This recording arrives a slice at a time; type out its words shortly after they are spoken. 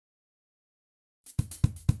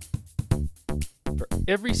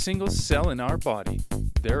Every single cell in our body,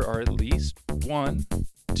 there are at least 1,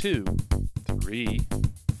 2, 3,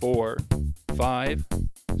 4, 5,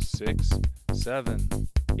 6, 7,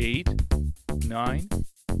 8, 9,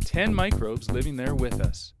 10 microbes living there with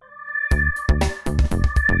us.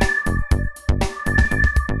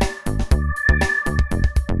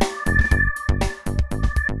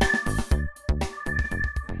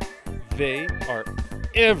 They are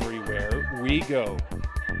everywhere we go.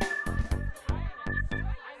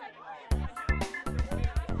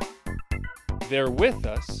 They're with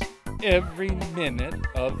us every minute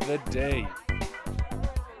of the day.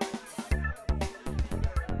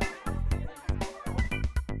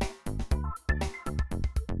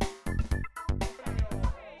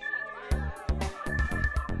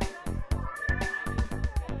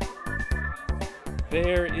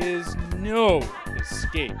 There is no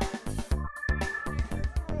escape.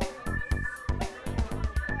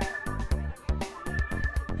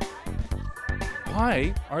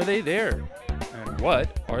 Why are they there? And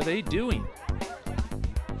what are they doing?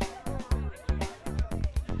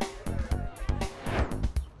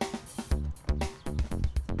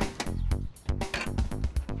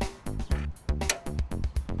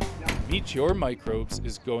 Meet Your Microbes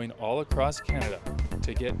is going all across Canada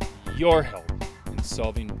to get your help in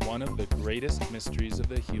solving one of the greatest mysteries of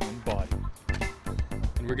the human body.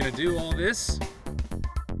 And we're going to do all this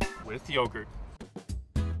with yogurt.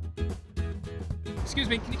 Excuse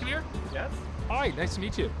me, can you come here? Yes. Hi, nice to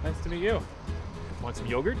meet you. Nice to meet you. Want some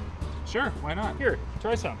yogurt? Sure, why not? Here,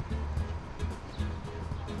 try some.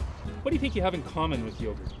 What do you think you have in common with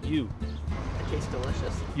yogurt? You. It tastes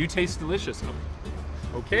delicious. You taste delicious.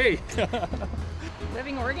 Okay.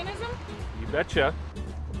 Living organism? You betcha.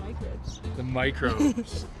 The microbes. The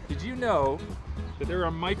microbes. Did you know that there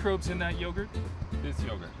are microbes in that yogurt? This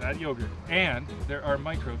yogurt. That yogurt. And there are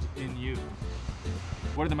microbes in you.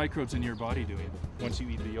 What are the microbes in your body doing once you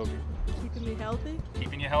eat the yogurt? Keeping me healthy?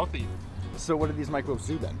 Keeping you healthy. So what do these microbes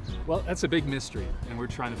do then? Well, that's a big mystery, and we're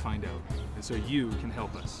trying to find out. And so you can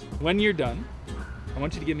help us. When you're done, I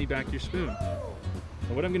want you to give me back your spoon.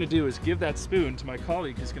 And what I'm going to do is give that spoon to my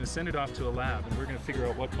colleague who's going to send it off to a lab, and we're going to figure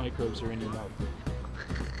out what microbes are in your mouth.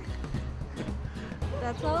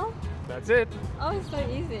 That's all? That's it. Oh, it's so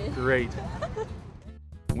easy. Great.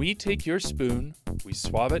 We take your spoon, we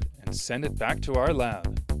swab it, and send it back to our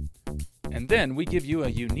lab. And then we give you a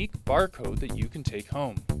unique barcode that you can take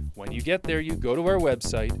home. When you get there, you go to our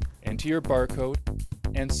website, enter your barcode,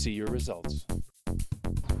 and see your results.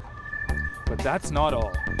 But that's not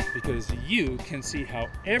all, because you can see how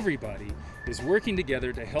everybody is working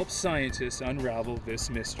together to help scientists unravel this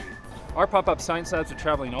mystery. Our pop-up science labs are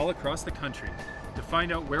traveling all across the country. To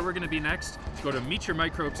find out where we're going to be next, go to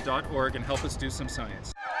meetyourmicrobes.org and help us do some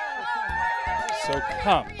science. So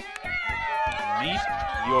come, meet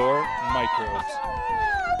your microbes.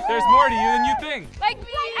 There's more to you than you think. Like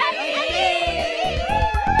me!